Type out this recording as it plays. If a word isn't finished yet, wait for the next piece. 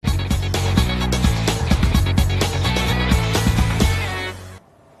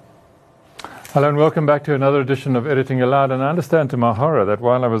Hello and welcome back to another edition of Editing Aloud. And I understand to my horror that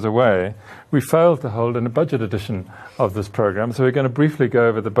while I was away, we failed to hold a budget edition of this program. So we're going to briefly go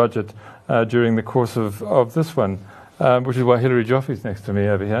over the budget during the course of this one, which is why Hilary Joffe's next to me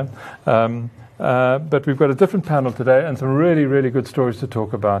over here. But we've got a different panel today and some really, really good stories to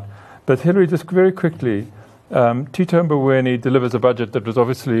talk about. But Hilary, just very quickly, Tito Mboweni delivers a budget that was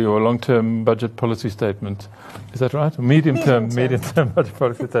obviously your long-term budget policy statement. Is that right? Medium-term budget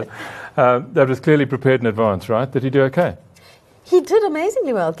policy statement. That was clearly prepared in advance, right? Did he do okay? He did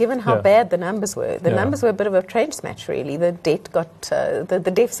amazingly well, given how bad the numbers were. The numbers were a bit of a train smash, really. The debt got,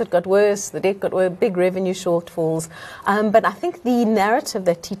 the deficit got worse. The debt got worse, big revenue shortfalls. But I think the narrative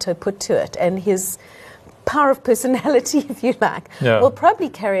that Tito put to it and his power of personality, if you like, will probably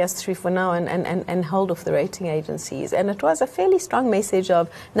carry us through for now and hold off the rating agencies. And it was a fairly strong message of,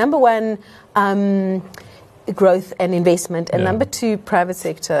 number one, growth and investment, and number two, private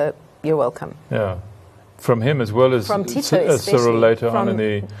sector, you're welcome. Yeah. From him as well as from Tito Cyril later on in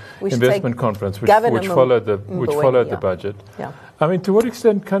the investment conference, which followed the budget. Yeah. I mean, to what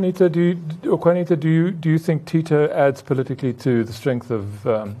extent, Juanita, do you think Tito adds politically to the strength of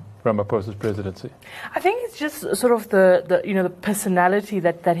Ramaphosa's presidency? I think it's just sort of the personality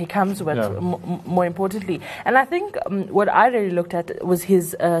that he comes with, more importantly. And I think what I really looked at was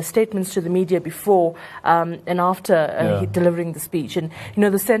his statements to the media before and after delivering the speech, and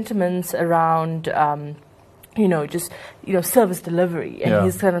the sentiments around service delivery, and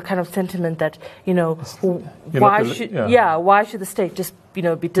his kind of sentiment that why should the state just be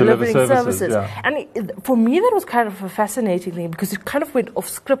delivering services? And for me that was kind of a fascinating thing, because it kind of went off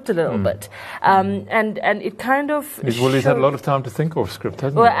script a little bit, and it kind of he's had a lot of time to think off script,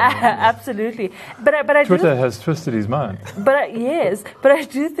 hasn't he? Absolutely, but I Twitter has twisted his mind. But I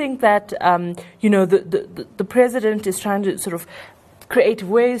do think that the president is trying to sort of creative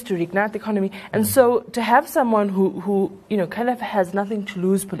ways to reignite the economy, and so to have someone who kind of has nothing to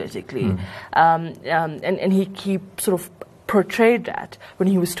lose politically, and he sort of portrayed that when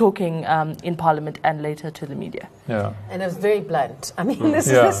he was talking in Parliament and later to the media. Yeah, and it was very blunt. I mean, this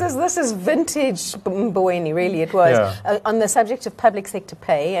is vintage Mboweni, really. It was on the subject of public sector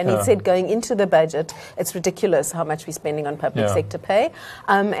pay, and he said going into the budget, it's ridiculous how much we're spending on public sector pay,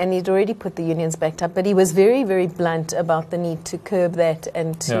 and he'd already put the unions backed up, but he was very, very blunt about the need to curb that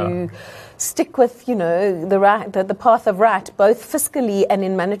and to stick with the path of right, both fiscally and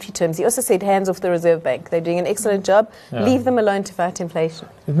in monetary terms. He also said hands off the Reserve Bank. They're doing an excellent job. Leave them alone to fight inflation.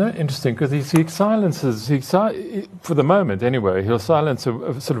 Isn't that interesting? Because he silences, for the moment anyway, he'll silence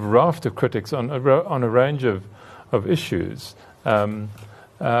a sort of raft of critics on a range of issues. Ron,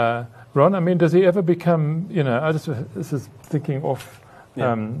 I mean, does he ever become, this is thinking off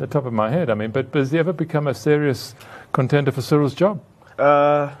the top of my head, I mean, but does he ever become a serious contender for Cyril's job?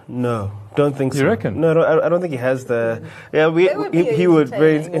 No, don't think so. You reckon? No, I don't think he has the. Yeah, he would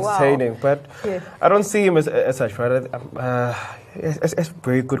very entertaining, but I don't see him as such, right? It's a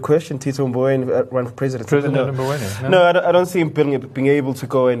very good question. Tito Mboweni run for president. Mboweni. No, I don't see him being able to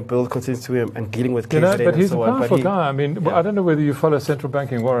go and build consistency and dealing with cases. But he's a powerful guy. I mean, I don't know whether you follow central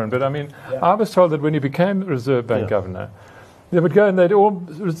banking, Warren, but I mean, I was told that when he became Reserve Bank governor, they would go and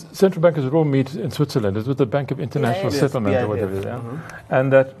central bankers would all meet in Switzerland. It was with the Bank of International Settlement or whatever.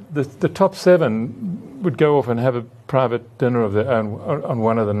 And that the top 7 would go off and have a private dinner of their own on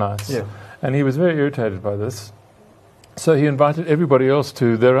one of the nights. Yeah. And he was very irritated by this. So he invited everybody else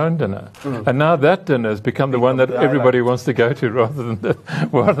to their own dinner. And now that dinner has become the one that everybody wants to go to rather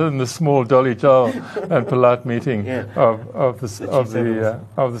than the small dolly chow and polite meeting of the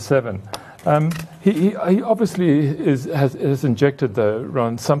 7. He obviously has injected, though,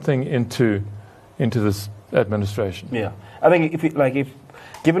 Ron, something into this administration. Yeah, I think if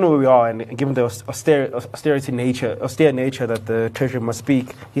given where we are and given the austere nature that the Treasury must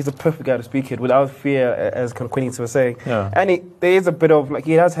speak, he's the perfect guy to speak it without fear, as Quincy was saying. Yeah. And there is a bit of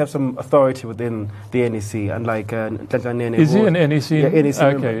he does have some authority within the NEC, unlike Nene. Is he an NEC? Yeah, NEC.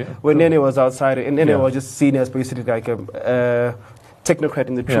 Okay. When Nene was outside, and Nene was just seen as basically like a technocrat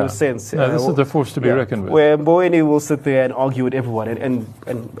in the true sense. No, this is the force to be reckoned with. Where Mboweni will sit there and argue with everyone and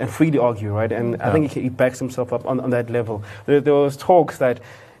freely argue, right? And I think he backs himself up on that level. There was talks that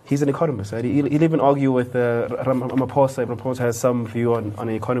he's an economist, right? He'll even argue with Ramaphosa. Ramaphosa has some view on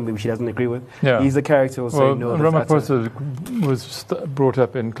the economy which he doesn't agree with. Yeah. He's a character who will say no. Ramaphosa was brought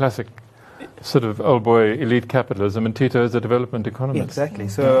up in classic sort of old boy elite capitalism, and Tito is a development economist. Yeah, exactly.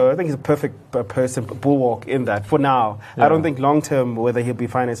 So I think he's a perfect person, bulwark in that for now. Yeah. I don't think long term whether he'll be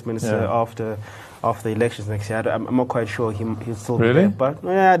finance minister after after the elections next year. I'm not quite sure he'll still be really? there. But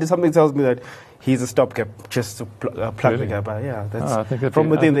yeah, something tells me that he's a stopgap just to plug the gap. But yeah, that's I think from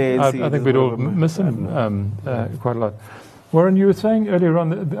within the ANC. I think we'd all miss him quite a lot. Warren, you were saying earlier on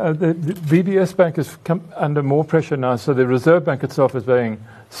that the VBS Bank has come under more pressure now, so the Reserve Bank itself is saying,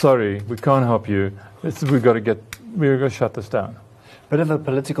 sorry, we can't help you. We've got to shut this down. Bit of a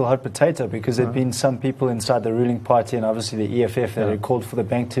political hot potato, because there had been some people inside the ruling party and obviously the EFF that had called for the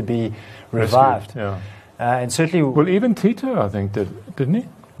bank to be revived. And certainly... Well, even Tito, I think, didn't he?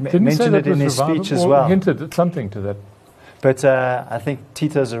 Didn't mentioned it in his speech as well. Hinted at something to that. But I think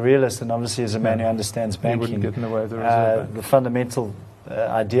Tito's a realist, and obviously is a man who understands banking. He wouldn't get in the way of the Reserve Bank. The fundamental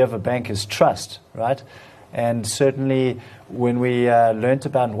idea of a bank is trust, right? And certainly when we learnt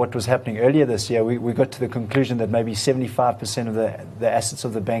about what was happening earlier this year, we got to the conclusion that maybe 75% of the assets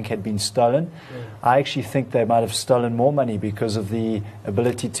of the bank had been stolen. I actually think they might have stolen more money because of the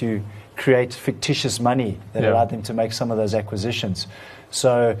ability to create fictitious money that allowed them to make some of those acquisitions.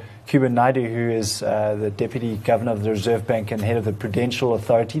 So Cuban Naidu, who is the Deputy Governor of the Reserve Bank and head of the Prudential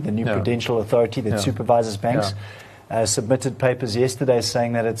Authority, the new Prudential Authority that supervises banks, submitted papers yesterday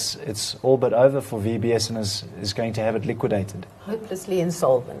saying that it's all but over for VBS and is going to have it liquidated. Hopelessly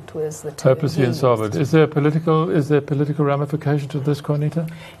insolvent was the term. Hopelessly insolvent. Is there political ramification to this, Juanita?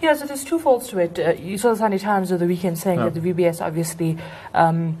 Yeah, so there's two folds to it. You saw the Sunday Times over the weekend saying that the VBS obviously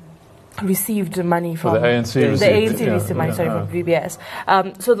received money from the ANC. Received money from VBS.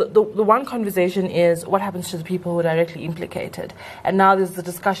 So the one conversation is what happens to the people who are directly implicated. And now there's the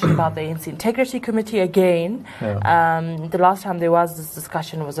discussion about the ANC Integrity Committee again. The last time there was this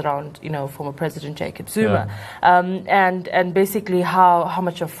discussion was around former President Jacob Zuma, and basically how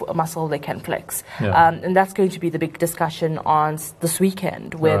much of a muscle they can flex. And that's going to be the big discussion on this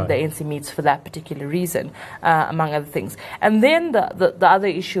weekend when the ANC meets for that particular reason, among other things. And then the other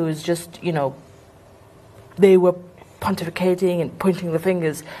issue is just they were pontificating and pointing the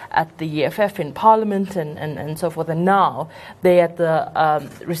fingers at the EFF in Parliament and so forth, and now they're at the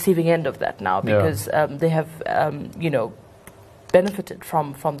receiving end of that now because they have benefited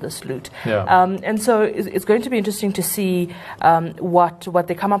from this loot. And so it's going to be interesting to see what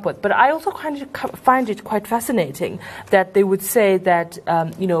they come up with. But I also kind of find it quite fascinating that they would say that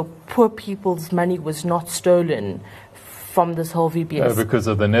poor people's money was not stolen from this whole VBS. Because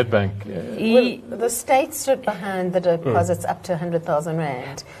of the Nedbank. Well, the state stood behind the deposits up to 100,000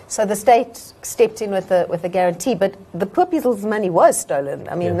 rand. So the state stepped in with a guarantee, but the poor people's money was stolen.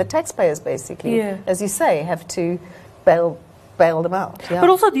 I mean, the taxpayers basically, as you say, have to bail them out. But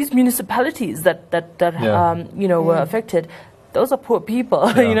also these municipalities that were affected, those are poor people.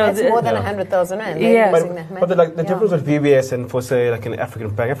 That's more than 100,000 rand. But the difference with VBS and for say like an African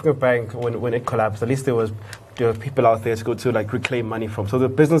bank, when it collapsed, at least there were people out there to go to reclaim money from. So the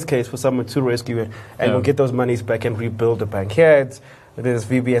business case for someone to rescue it and get those monies back and rebuild the bank. Here there's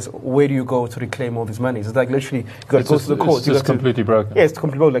VBS. Where do you go to reclaim all these monies? It's like literally you got to go to the courts. It's just completely broken. Yeah, it's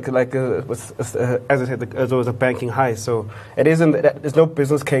completely broken. As I said, as was a banking heist. So it isn't. There's no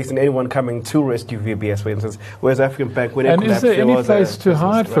business case in anyone coming to rescue VBS, for instance. Whereas African Bank, when it collapsed, is there any place to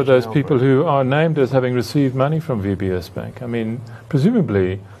hide for those people who are named as having received money from VBS Bank? I mean,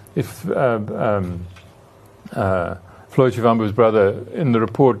 presumably, if Floyd Shivambu's brother in the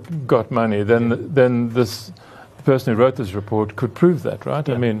report got money, then this. The person who wrote this report could prove that, right?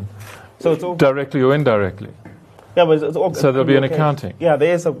 I mean, so it's all directly or indirectly. Yeah, but it's all so there'll be an accounting. Yeah,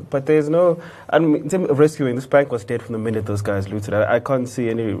 there's no. I mean, in terms of rescuing, this bank was dead from the minute those guys looted. I can't see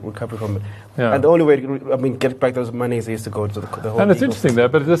any recovery from it. And the only way to get back those monies is to go to the whole. And it's interesting there,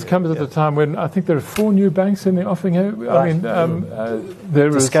 but this comes at a time when I think there are 4 new banks in the offing here. I mean, there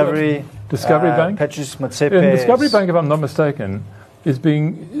Discovery Bank, Patrice Motsepe. In Discovery Bank, if I'm not mistaken. The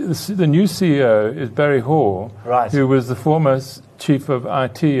new CEO is Barry Hall, who was the former chief of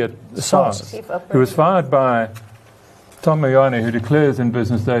IT at SARS, who was fired by Tom Mayane, who declares in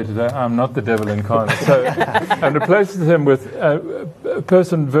Business Day today, "I'm not the devil incarnate," and replaces him with a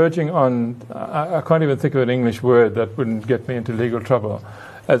person verging on, I can't even think of an English word that wouldn't get me into legal trouble,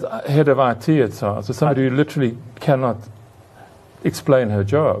 as head of IT at SARS, so somebody who literally cannot explain her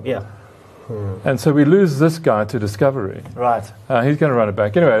job. And so we lose this guy to Discovery. He's going to run it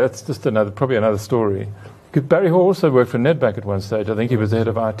back. Anyway, that's just probably another story. Barry Hall also worked for Nedbank at one stage. I think he was the head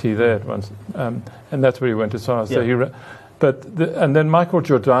of IT there at once. And that's where he went to SARS. So and then Michael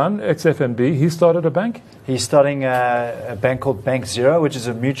Jordan, ex-FNB, he started a bank? He's starting a bank called Bank Zero, which is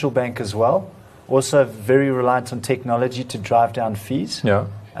a mutual bank as well. Also very reliant on technology to drive down fees.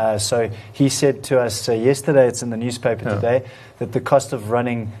 So he said to us yesterday, it's in the newspaper today, that the cost of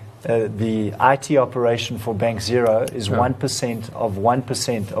running the IT operation for Bank Zero is 1% of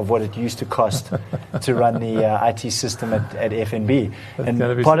 1% of what it used to cost to run the IT system at FNB.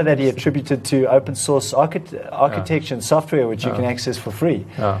 And part of that he attributed to open source architecture and software, which you can access for free.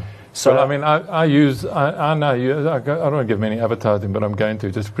 So, well, I mean, I don't want to give him any advertising, but I'm going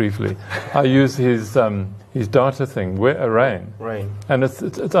to just briefly. I use his data thing, Rain. And it's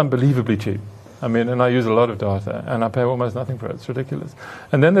unbelievably cheap. I mean, and I use a lot of data, and I pay almost nothing for it. It's ridiculous.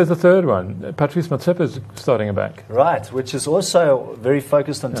 And then there's a third one. Patrice Motsepe is starting a bank. Right, which is also very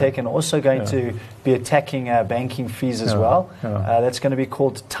focused on tech and also going to be attacking banking fees as well. That's going to be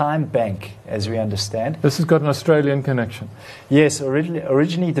called Time Bank, as we understand. This has got an Australian connection. Yes,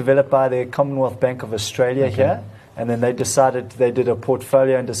 originally developed by the Commonwealth Bank of Australia here. And then they did a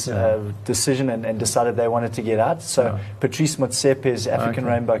portfolio and decision and decided they wanted to get out. So Patrice Motsepe's African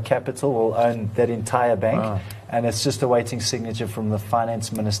Rainbow Capital will own that entire bank. And it's just awaiting signature from the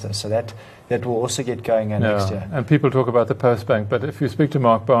finance minister. So that will also get going next year. And people talk about the Post Bank, but if you speak to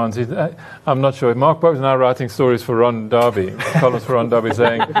Mark Barnes, I'm not sure. Mark Barnes is now writing stories for Ron Darby, columns for Ron Darby,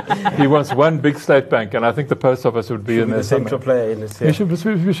 saying he wants one big state bank, and I think the post office would be in there. The central player in this.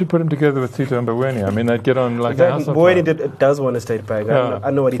 We should put him together with Tito Mboweni. I mean, they'd get on like a house of Mboweni does want a state bank. I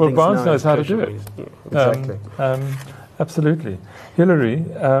know what he thinks. Well, Barnes knows how to do it. Exactly. Absolutely. Hillary,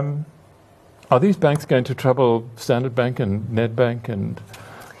 are these banks going to trouble Standard Bank and Nedbank and,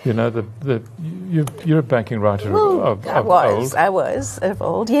 you know, you're a banking writer of old. I was of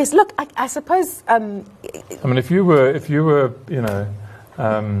old. Yes. Look, I suppose. I mean, if you were, you know,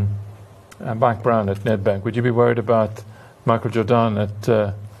 Mike Brown at Nedbank, would you be worried about Michael Jordan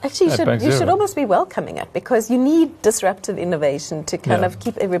at? Actually, you should almost be welcoming it, because you need disruptive innovation to kind of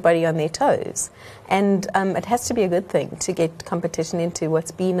keep everybody on their toes, and it has to be a good thing to get competition into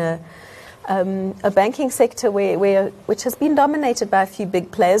what's been a banking sector which has been dominated by a few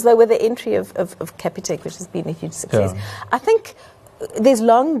big players, though with the entry of Capitec, which has been a huge success. I think there's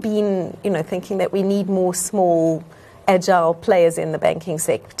long been, thinking that we need more small, agile players in the banking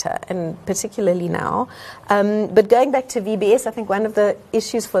sector, and particularly now. But going back to VBS, I think one of the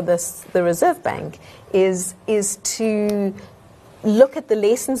issues for the Reserve Bank is to look at the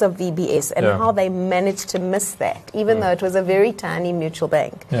lessons of VBS and how they managed to miss that, even though it was a very tiny mutual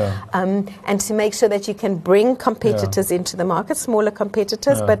bank. And to make sure that you can bring competitors into the market, smaller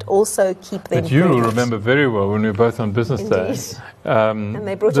competitors, but also keep them. But you will remember very well when we were both on business day. And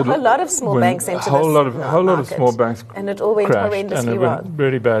they brought a whole lot of small banks into a whole lot of small banks, and it all went horrendously wrong. Went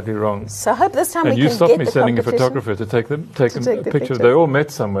really badly wrong. So I hope this time and we can get the you stopped me sending a photographer to take a picture. They all met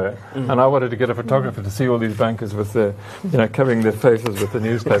somewhere, and I wanted to get a photographer to see all these bankers with their, covering their faces with the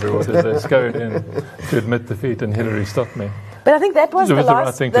newspaper orders. They scurried in to admit defeat, and Hillary stopped me. But I think that was the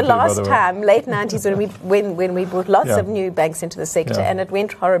last time, late 90s, when we brought lots of new banks into the sector, and it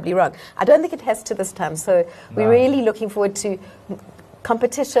went horribly wrong. I don't think it has to this time. So we're really looking forward to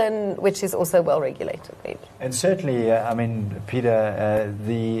competition, which is also well regulated. And certainly, Peter,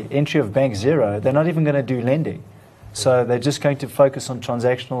 the entry of Bank Zero, they're not even going to do lending. So they're just going to focus on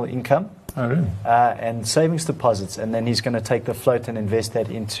transactional income and savings deposits. And then he's going to take the float and invest that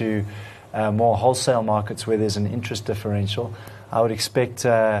into more wholesale markets where there's an interest differential. I would expect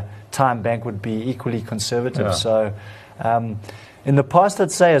Time Bank would be equally conservative. So in the past,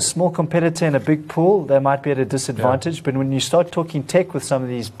 I'd say a small competitor in a big pool, they might be at a disadvantage. But when you start talking tech with some of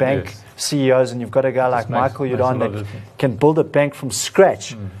these bank CEOs, and you've got a guy like Michael Jordan that can build a bank from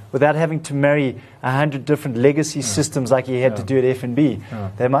scratch without having to marry 100 different legacy systems like he had to do at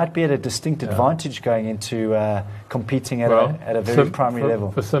FNB, they might be at a distinct advantage going into competing at a very primary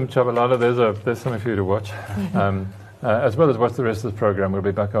level. For Sim Chabalala, there's something for you to watch. As well as watch the rest of the program. We'll be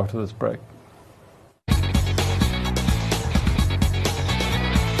back after this break.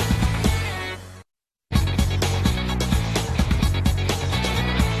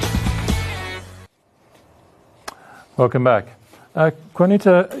 Welcome back.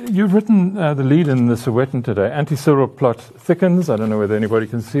 Juanita, you've written the lead in the Sowetan today. Anti-Cyril plot thickens. I don't know whether anybody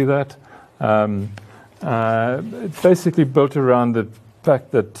can see that. It's basically built around the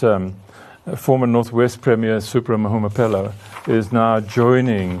fact that former Northwest Premier Supra Mahumapelo is now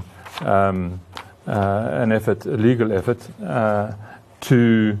joining a legal effort,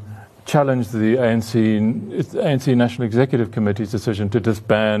 to challenge the ANC National Executive Committee's decision to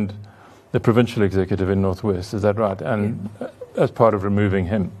disband the provincial executive in Northwest. Is that right? And as part of removing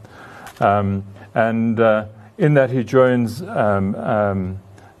him. And in that he joins a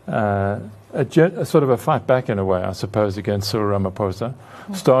sort of a fight back in a way, I suppose, against Cyril Ramaphosa.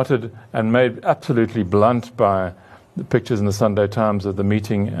 Started and made absolutely blunt by the pictures in the Sunday Times of the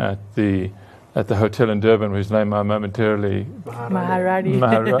meeting at the at the hotel in Durban, whose name I momentarily... Maharani.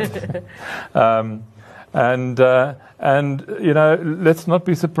 And let's not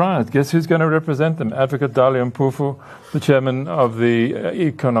be surprised. Guess who's going to represent them? Advocate Dali Mpofu, the chairman of the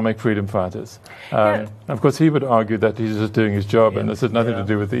Economic Freedom Fighters. Of course, he would argue that he's just doing his job and this has nothing to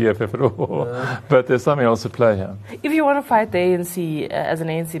do with the EFF at all. But there's something else at play here. If you want to fight the ANC as an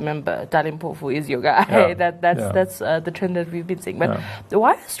ANC member, Dali Mpofu is your guy. That's the trend that we've been seeing. But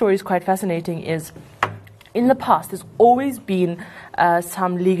why the story is quite fascinating is, in the past, there's always been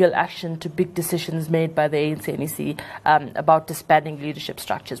some legal action to big decisions made by the ANC about disbanding leadership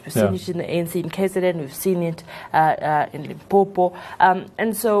structures. We've seen it in the ANC in KZN, we've seen it in Limpopo,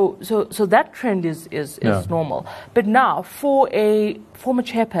 and so that trend is normal. But now, for a former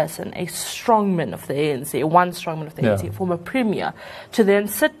chairperson, a strongman of the ANC, one strongman of the ANC, a former premier, to then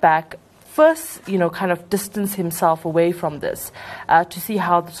sit back, first, kind of distance himself away from this to see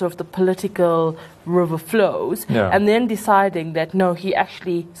how the political river flows, and then deciding that, no, he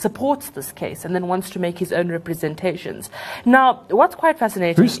actually supports this case and then wants to make his own representations. Now, what's quite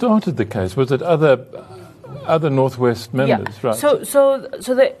fascinating... Who started the case? Was it other Northwest members, right? So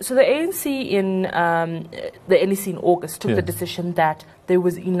the ANC in the NEC in August took the decision that there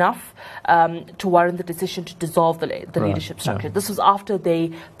was enough to warrant the decision to dissolve the leadership structure. This was after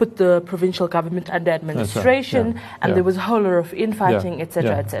they put the provincial government under administration, and there was a whole lot of infighting,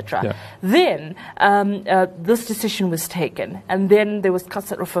 etc., etc. Then this decision was taken, and then there was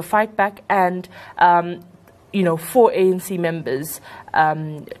sort of a fight back, and 4 ANC members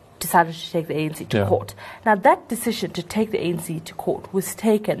decided to take the ANC to court. Now, that decision to take the ANC to court was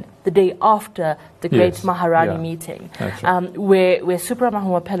taken the day after the great Maharani meeting, where Supra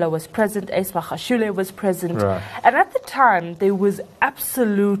Mahumapela was present, Ace Magashule was present, and at the time there was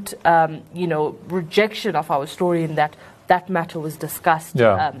absolute, rejection of our story in that matter was discussed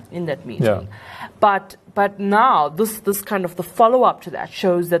in that meeting. But now, this kind of the follow-up to that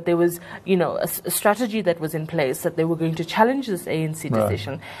shows that there was, a strategy that was in place, that they were going to challenge this ANC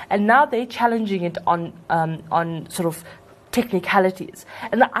decision. And now they're challenging it on sort of technicalities.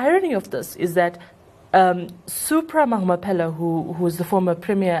 And the irony of this is that Supra Mahumapela, who was the former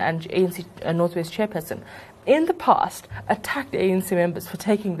premier and ANC Northwest chairperson, in the past attacked ANC members for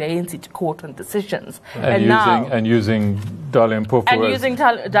taking the ANC to court on decisions. And using Dali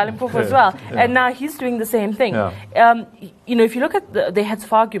Mpofu as well. And now he's doing the same thing. If you look at the heads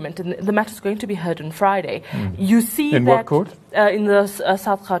of argument, and the matter is going to be heard on Friday, you see in that... what court? In the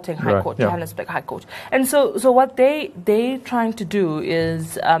South Gauteng High Court, Johannesburg High Court. And so what they're trying to do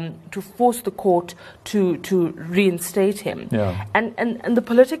is to force the court to reinstate him. And the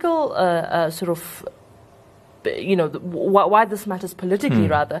political sort of... why this matters politically,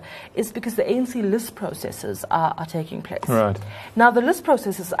 rather, is because the ANC list processes are taking place. Right. Now, the list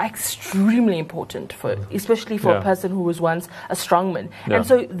processes are extremely important, especially for a person who was once a strongman. And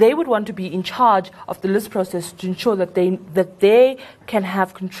so they would want to be in charge of the list process to ensure that they can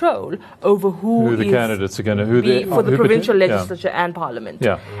have control over who the candidates are going to be for the provincial legislature and parliament.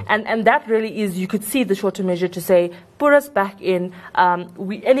 And that really is, you could see the shorter measure to say, put us back in.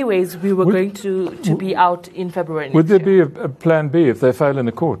 We were going to be out in February. Would there be a plan B if they fail in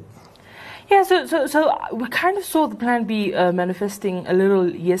the court? Yeah, so we kind of saw the plan B manifesting a little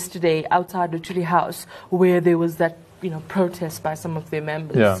yesterday outside the Chile House, where there was that protest by some of their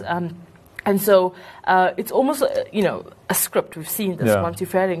members. And so it's almost a script. We've seen this. Once you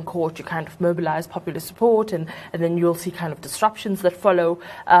fail in court, you kind of mobilize popular support, and then you'll see kind of disruptions that follow.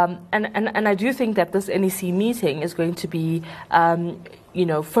 And I do think that this NEC meeting is going to be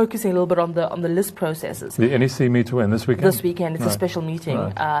focusing a little bit on the list processes. The NEC meet when? This weekend? This weekend. It's a special meeting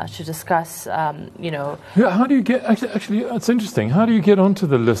to discuss, how do you get... Actually, it's interesting. How do you get onto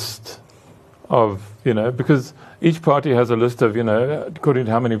the list of, because each party has a list of, according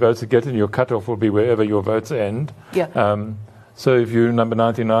to how many votes you get, and your cutoff will be wherever your votes end. So if you're number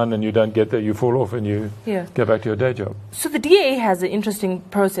 99 and you don't get there, you fall off and you go back to your day job. So the DA has an interesting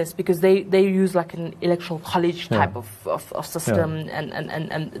process because they use like an electoral college type of system,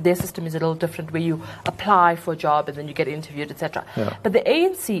 and their system is a little different, where you apply for a job and then you get interviewed, etc. But the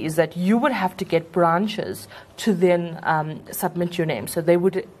ANC is that you would have to get branches to then submit your name. So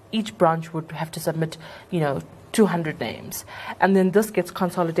each branch would have to submit, 200 names. And then this gets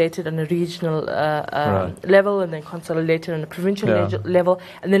consolidated on a regional level, and then consolidated on a provincial level.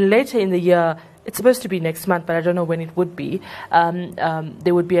 And then later in the year, it's supposed to be next month, but I don't know when it would be,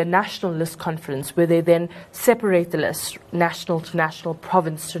 there would be a national list conference where they then separate the list, national to national,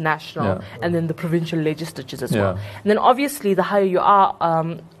 province to national, and then the provincial legislatures as well. And then obviously the higher you are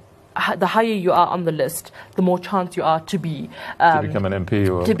the higher you are on the list, the more chance you are to be to become an MP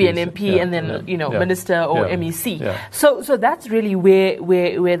or to be an MP and then minister or MEC. So that's really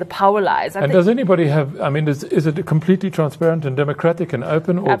where the power lies. And does anybody have? I mean, is it completely transparent and democratic and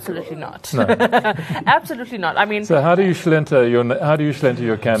open? Or absolutely not. No. Absolutely not. I mean, so how do you slenter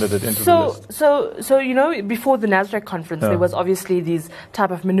your candidate into the list? So before the NASDAQ conference, there was obviously these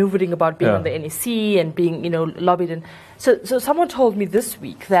type of maneuvering about being on the NEC and being lobbied and. So someone told me this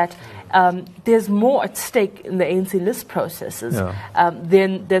week that there's more at stake in the ANC list processes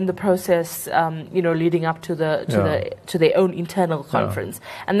than the process leading up to to their own internal conference,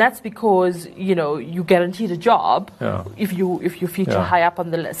 and that's because you guaranteed a job if you feature high up on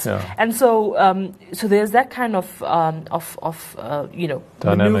the list, and so there's that kind of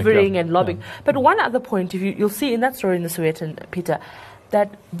maneuvering and lobbying. But one other point, you'll see in that story in the Sowetan, Peter,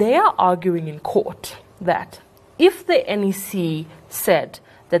 that they are arguing in court that if the NEC said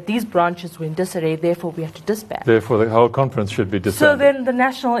that these branches were in disarray, therefore we have to disband. Therefore, the whole conference should be disbanded. So then the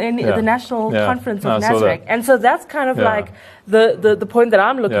national conference of NASDAQ. And so that's kind of like the point that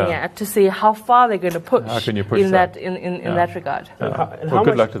I'm looking at to see how far they're going to push, in that regard. Well,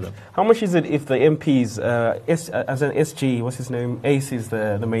 good luck to them. How much is it if the MPs, as an SG, what's his name, Ace is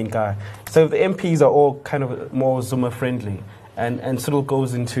the main guy. So if the MPs are all kind of more Zuma friendly, and Cyril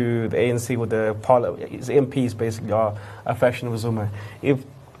goes into the ANC with the MPs basically are a faction of Zuma.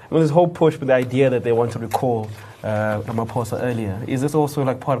 This whole push with the idea that they want to recall Ramaphosa earlier, is this also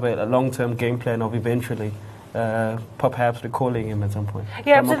like part of a long-term game plan of eventually perhaps recalling him at some point?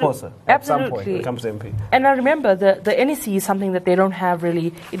 Yeah, Ramaphosa, at some point when it comes to MP. And I remember the NEC is something that they don't have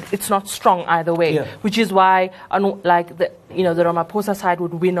really, it's not strong either way, which is why the Ramaphosa side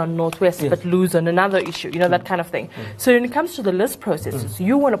would win on Northwest but lose on another issue, that kind of thing. So when it comes to the list processes,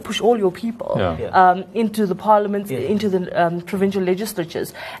 you want to push all your people into the parliaments, into the provincial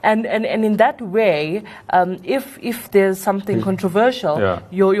legislatures. And in that way, if there's something controversial,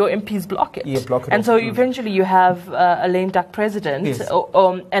 your MPs block it. And so eventually you have a lame duck president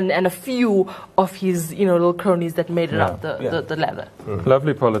and a few of his little cronies that made it up the ladder.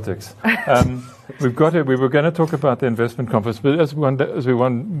 Lovely politics. We were going to talk about the investment conference, but as we're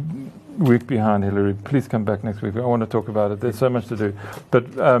 1 week behind, Hillary, please come back next week. I want to talk about it. There's so much to do. But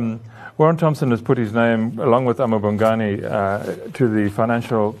Warren Thompson has put his name, along with Amabongani, to the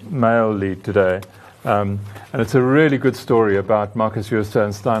Financial Mail lead today. And it's a really good story about Marcus Jooste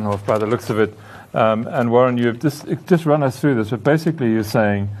and Steinhoff, by the looks of it. And Warren, you've just run us through this. But basically you're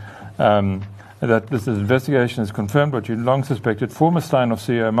saying that this investigation has confirmed what you long suspected. Former Steinhoff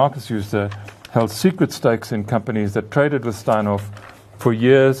CEO Marcus Jooste held secret stakes in companies that traded with Steinhoff for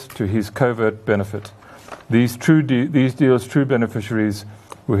years to his covert benefit. These deals' true beneficiaries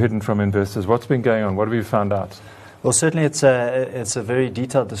were hidden from investors. What's been going on? What have you found out? Well, certainly it's a very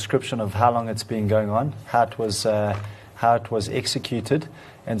detailed description of how long it's been going on, how it was executed,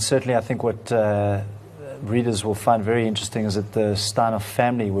 and certainly I think what readers will find very interesting is that the Steinhoff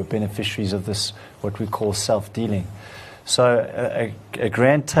family were beneficiaries of this, what we call self-dealing. So a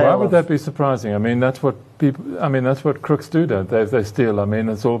grand tale. Why would that be surprising? I mean, that's what that's what crooks do, don't they? If they steal, I mean,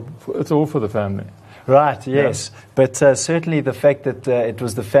 it's all for the family. Right. Yes. Yeah. But certainly the fact that it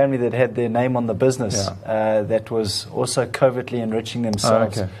was the family that had their name on the business that was also covertly enriching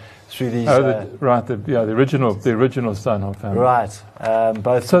themselves. Through these, the original Steinhoff family. Right.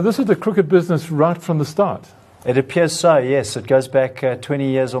 Both. So this is the crooked business right from the start. It appears so, yes. It goes back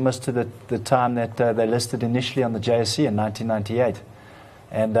 20 years almost to the time that they listed initially on the JSE in 1998.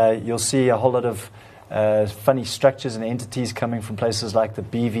 And you'll see a whole lot of funny structures and entities coming from places like the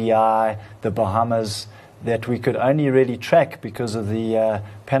BVI, the Bahamas, that we could only really track because of the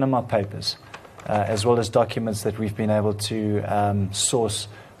Panama Papers, as well as documents that we've been able to source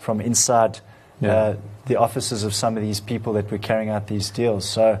from inside the offices of some of these people that were carrying out these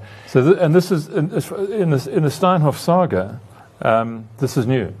deals. This is in the Steinhoff saga. This is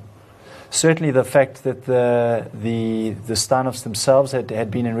new. Certainly, the fact that the Steinhoffs themselves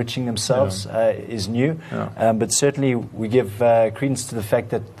had been enriching themselves is new. But certainly, we give credence to the fact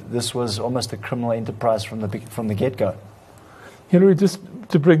that this was almost a criminal enterprise from the get-go. Hillary, just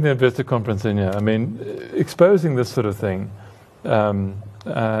to bring the investor conference in here, I mean, exposing this sort of thing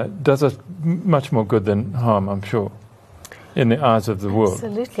does us much more good than harm, I'm sure, in the eyes of the world.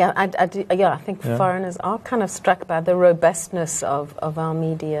 Absolutely. I think foreigners are kind of struck by the robustness of our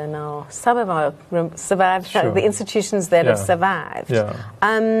media now. Some of our survived, the institutions that have survived.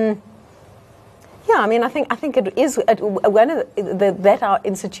 Yeah, I mean, I think it is one of that our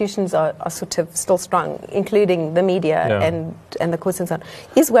institutions are sort of still strong, including the media and the courts and so on,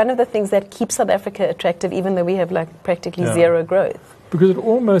 is one of the things that keeps South Africa attractive, even though we have like practically zero growth. Because it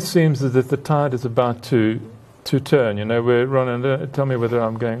almost seems as if the tide is about to turn. You know, where Ron, tell me whether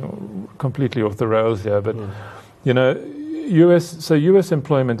I'm going completely off the rails here, but you know, US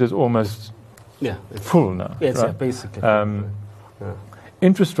employment is almost full now. Yes, right? Basically.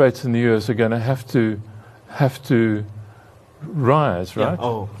 Interest rates in the US are going to have to rise, right?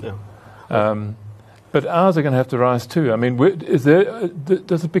 But ours are going to have to rise too. I mean, does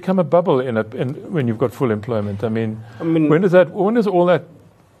it become a bubble when you've got full employment? I mean when does all that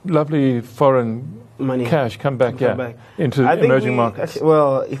lovely foreign money cash come back into emerging markets?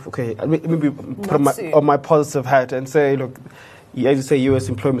 Maybe put on my positive hat and say, look, as you say, U.S.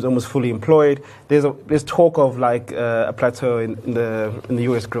 employment is almost fully employed. There's talk of like a plateau in the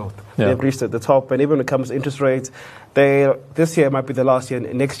U.S. growth. Yeah. They've reached at the top, and even when it comes to interest rates, this year might be the last year.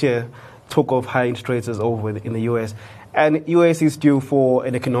 Next year, talk of high interest rates is over in the U.S. And U.S. is due for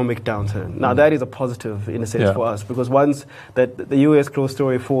an economic downturn. Now that is a positive in a sense for us, because once that the U.S. growth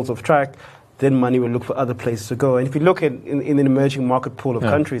story falls off track, then money will look for other places to go. And if you look at in an emerging market pool of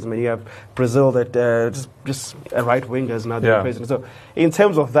countries, I mean, you have Brazil that just a right winger is now the president. So in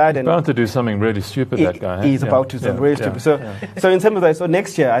terms of that, he's bound to do something really stupid. That guy, he's about to do something really stupid. So in terms of that, so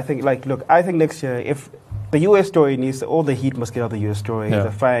next year, I think next year, if the U.S. story all the heat must get out of the U.S. story, the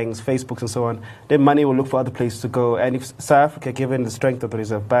FANGs, Facebooks and so on, then money will look for other places to go. And if South Africa, given the strength of the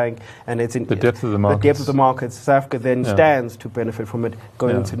Reserve Bank and it's in the depth of the markets, South Africa then stands to benefit from it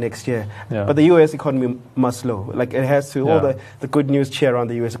going into next year. But the U.S. economy must slow. Like it has to, all the good news cheer around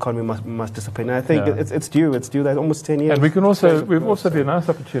the U.S. economy must dissipate. And I think it's due that almost 10 years. And we've also be a nice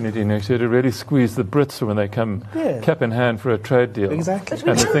opportunity next year to really squeeze the Brits when they come cap in hand for a trade deal. Exactly.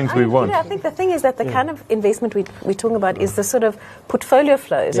 And the things we want. I think the thing is that the kind of investment we're talking about is the sort of portfolio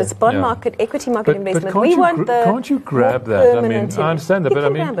flows. It's bond market, equity market investment. We want can't you grab that? I mean, I understand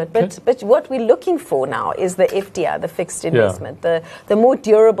that, but what we're looking for now is the FDI, the fixed investment, the more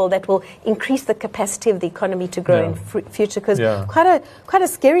durable that will increase the capacity of the economy to grow in future. Because quite a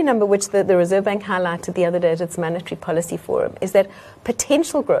scary number, which the Reserve Bank highlighted the other day at its Monetary Policy Forum, is that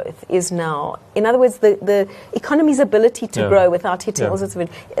potential growth is now, in other words, the economy's ability to grow without hitting all sorts of it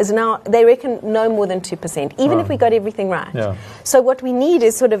is now, they reckon, no more than 2%, even if we got everything right. Yeah. So what we need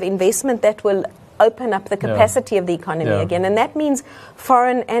is sort of investment that will open up the capacity of the economy again, and that means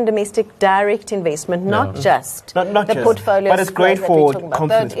foreign and domestic direct investment, not just the portfolio. But it's great for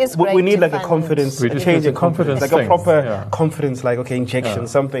confidence. We need like a confidence, a change in confidence, like a proper confidence, like injection,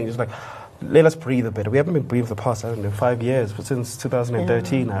 something. Just like, let us breathe a bit. We haven't been breathing for the past, 5 years, but since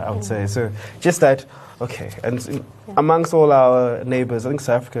 2013, I would say. So just that. Okay, and amongst all our neighbours, I think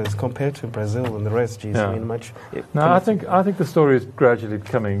South Africa is compared to Brazil and the rest. I mean, much. I think the story is gradually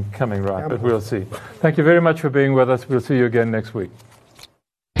coming right, but we'll see. Thank you very much for being with us. We'll see you again next week.